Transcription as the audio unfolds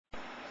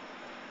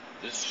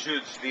This is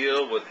Shoot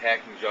Steel with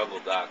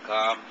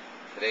HackingJungle.com.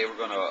 Today we're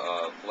going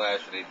to flash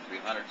an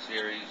 8300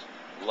 series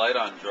Lite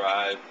on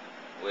drive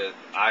with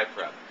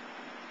iPrep.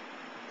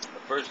 The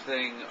first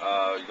thing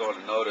you're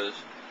going to notice,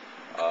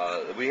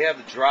 we have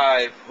the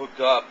drive hooked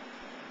up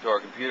to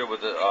our computer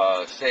with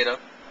a SATA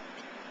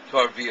to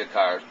our VIA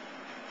card.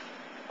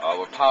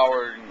 We're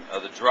powering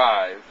the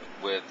drive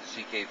with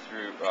the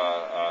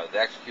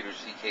Executor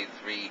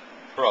CK3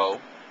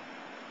 Pro,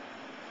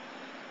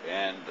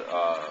 and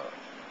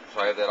so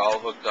I have that all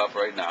hooked up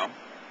right now.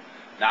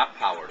 Not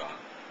powered on.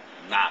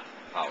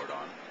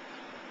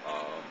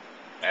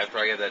 After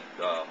I get that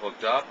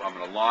hooked up, I'm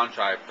going to launch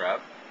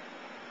iPrep.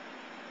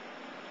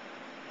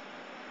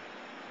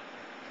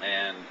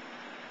 And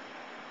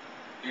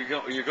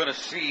you're going to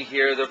see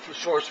here the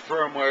source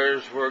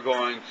firmwares. We're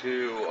going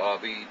to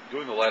be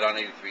doing the Lite on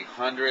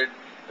 8300.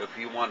 If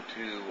you want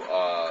to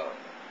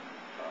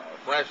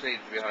flash an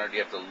 8300, you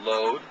have to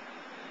load,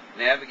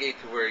 navigate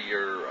to where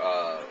your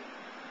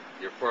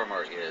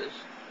firmware is,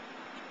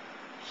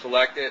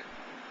 select it,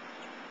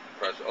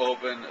 press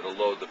open, it'll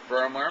load the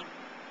firmware.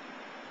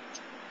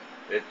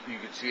 You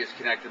can see it's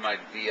connected to my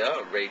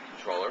VIA RAID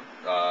controller.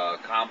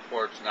 COM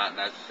port's not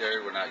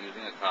necessary, we're not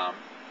using a COM.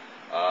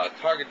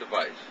 Target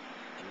device,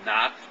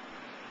 not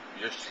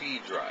your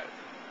C drive.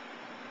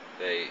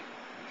 They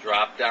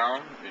drop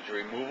down, it's a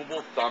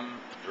removable thumb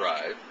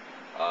drive.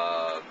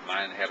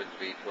 Mine happens to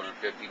be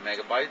 250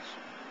 megabytes.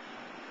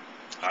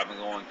 I'm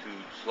going to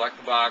select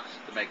the box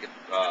to make it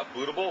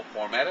bootable,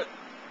 format it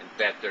in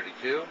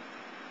FAT32,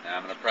 and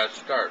I'm going to press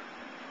start.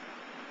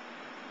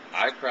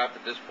 iPrep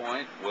at this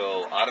point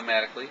will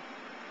automatically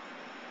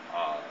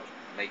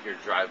make your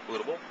drive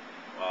bootable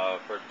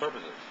for its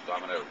purposes. So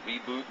I'm going to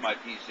reboot my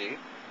PC,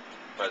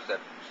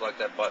 select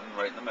that button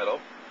right in the middle.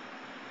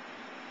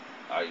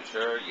 Are you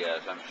sure?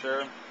 Yes, I'm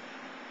sure.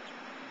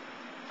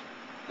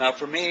 Now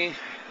for me,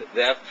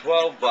 the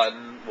F12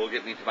 button will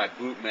get me to my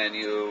boot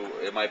menu.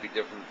 It might be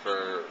different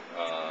for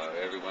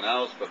everyone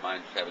else, but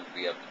mine just happens to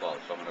be F12.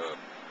 So I'm going to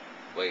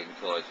wait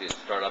until I see it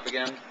start up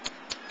again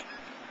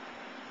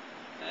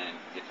and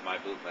get to my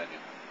boot menu.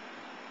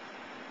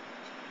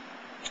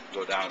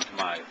 Go down to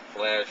my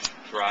flash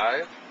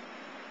drive,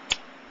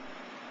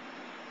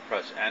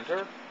 press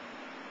enter,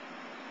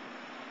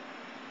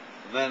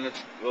 and then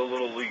it's a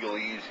little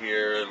legalese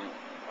here, and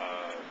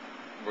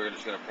we're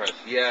just going to press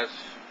yes,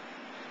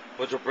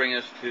 which will bring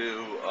us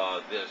to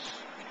this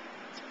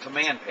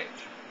command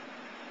page.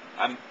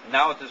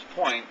 Now at this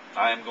point,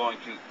 I'm going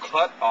to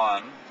cut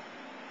on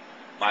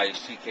my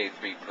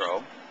CK3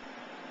 Pro,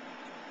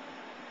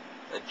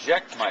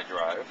 eject my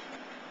drive,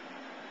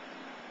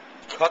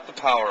 cut the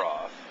power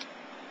off.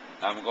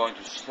 I'm going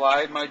to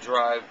slide my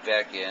drive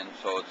back in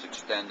so it's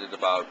extended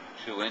about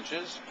 2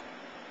 inches,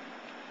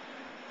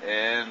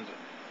 and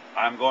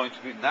I'm going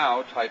to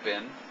now type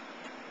in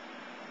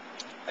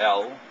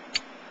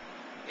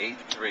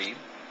L83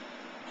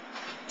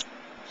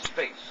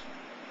 space.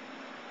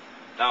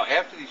 Now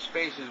after these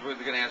spaces, we're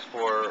going to ask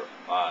for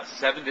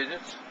 7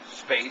 digits,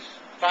 space,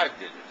 5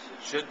 digits.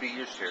 It should be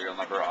your serial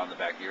number on the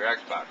back of your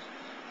Xbox.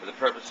 For the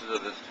purposes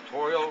of this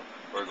tutorial,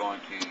 we're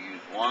going to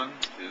use 1,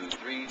 2,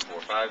 3,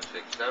 4, 5,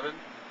 6, 7,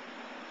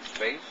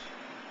 space,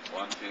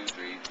 1, 2,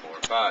 3,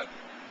 4, 5.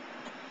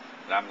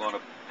 And I'm going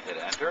to hit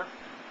enter.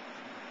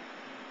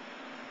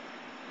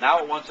 Now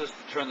it wants us to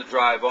turn the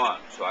drive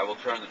on, so I will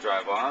turn the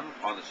drive on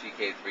the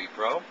CK3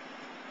 Pro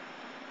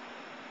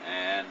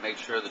and make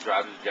sure the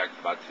drive is ejected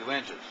about 2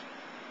 inches.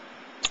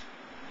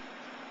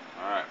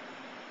 Alright,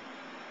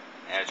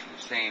 asking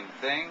the same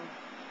thing,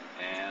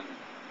 and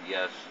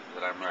yes,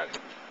 that I'm ready.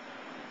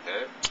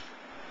 Okay.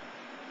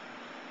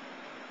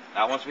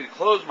 Now it wants me to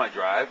close my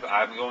drive.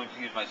 I'm going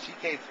to use my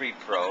CK3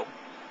 Pro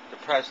to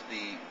press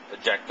the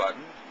eject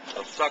button.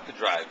 It'll suck the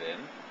drive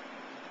in.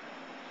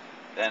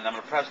 Then I'm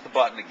going to press the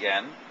button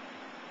again,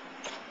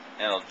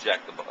 and it'll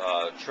eject the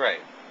tray.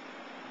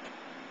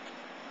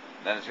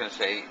 Then it's going to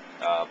say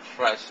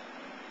press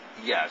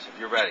yes if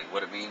you're ready.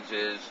 What it means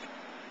is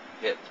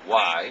hit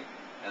Y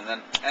and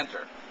then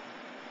enter.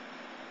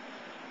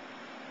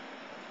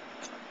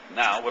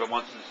 Now what it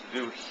wants us to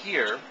do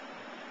here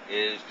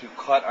is to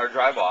cut our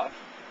drive off,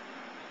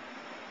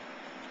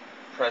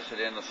 press it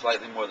in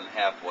slightly more than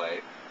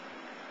halfway,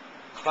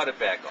 cut it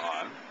back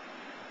on,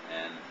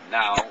 and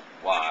now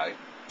Y,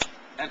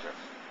 enter.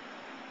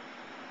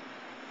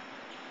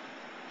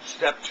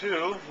 Step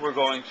 2, we're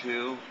going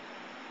to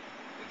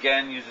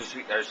again use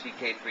our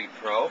CK3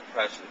 Pro,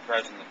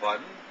 pressing the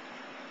button,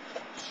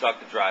 suck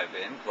the drive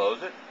in,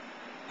 close it,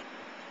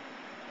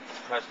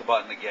 press the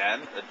button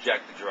again,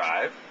 eject the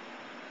drive,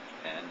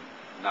 and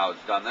now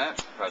it's done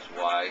that. Press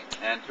Y,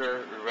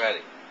 enter,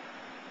 ready.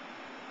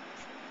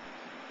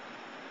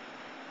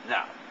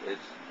 Now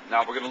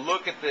we're going to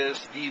look at this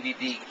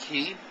DVD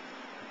key,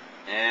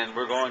 and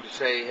we're going to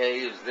say, hey,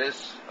 is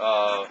this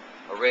a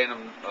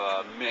random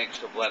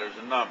mix of letters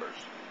and numbers?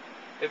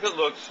 If it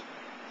looks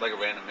like a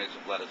random mix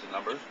of letters and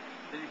numbers,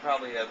 then you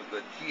probably have a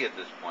good key at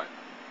this point.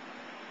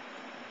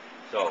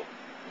 So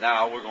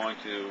now we're going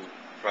to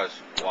press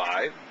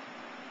Y,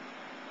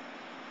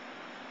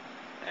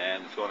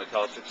 and it's going to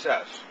tell us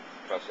success.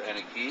 Press the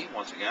enter key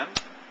once again.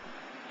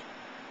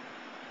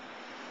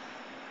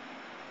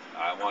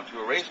 I want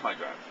to erase my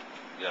drive.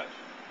 Yes.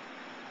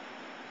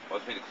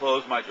 Wants me to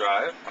close my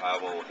drive. I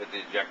will hit the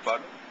eject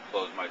button,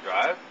 close my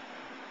drive,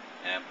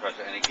 and press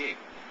the enter key.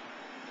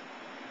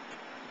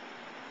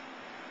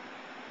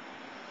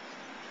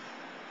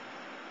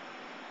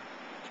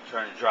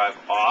 Turn the drive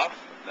off,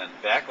 then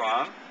back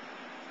on,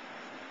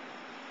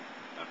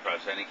 and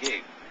press any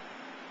key.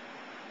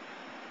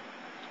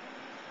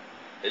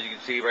 As you can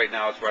see right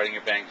now, it's writing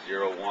your bank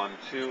 0, 1,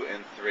 2,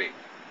 and 3.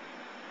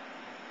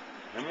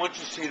 And once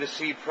you see the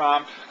seed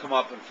prompt come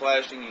up and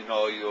flashing, you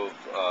know you've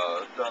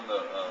done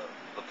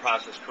the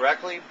process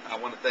correctly. I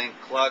want to thank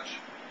Clutch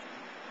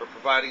for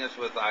providing us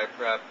with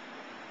iPrep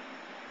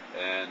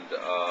and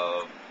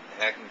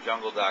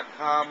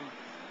hackingjungle.com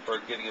for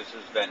giving us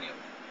this venue.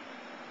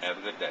 Have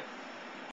a good day.